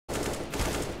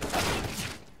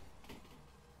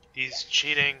He's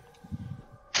cheating.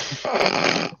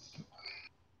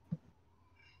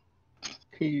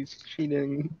 He's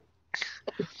cheating.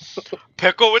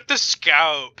 Pickle with the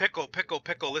scout. Pickle,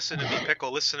 listen to me.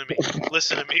 Pickle, listen to me.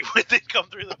 Listen to me. When they come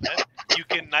through the vent, you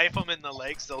can knife them in the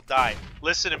legs, they'll die.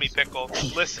 Listen to me, Pickle.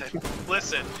 Listen.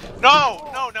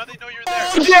 No, now they know you're there.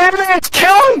 Oh, damage!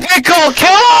 Kill him, Pickle!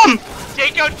 Kill him!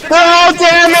 Take out your Oh,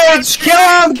 damage!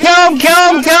 Kill him,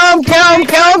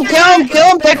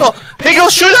 Pickle! Pickle,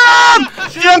 shoot him!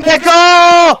 Shoot him,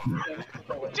 Pickle!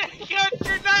 Take out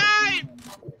your knife!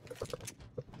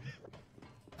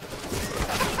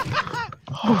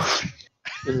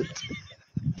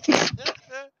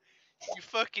 You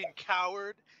fucking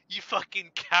coward. You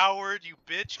fucking coward, you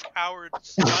bitch, coward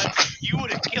slut. You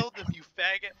would have killed him, you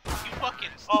faggot. You fucking,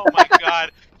 oh my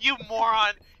god. You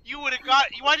moron. You would have got,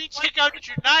 why did you take out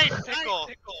your knife, Pickle?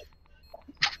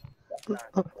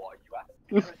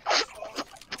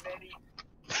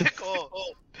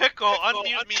 Pickle,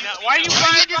 unmute me now. Why are you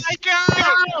buying a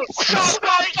scout? Stop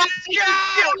buying a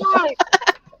scout!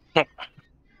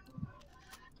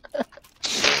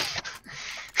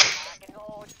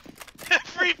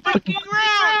 Every fucking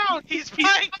round! He's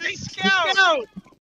buying the scout!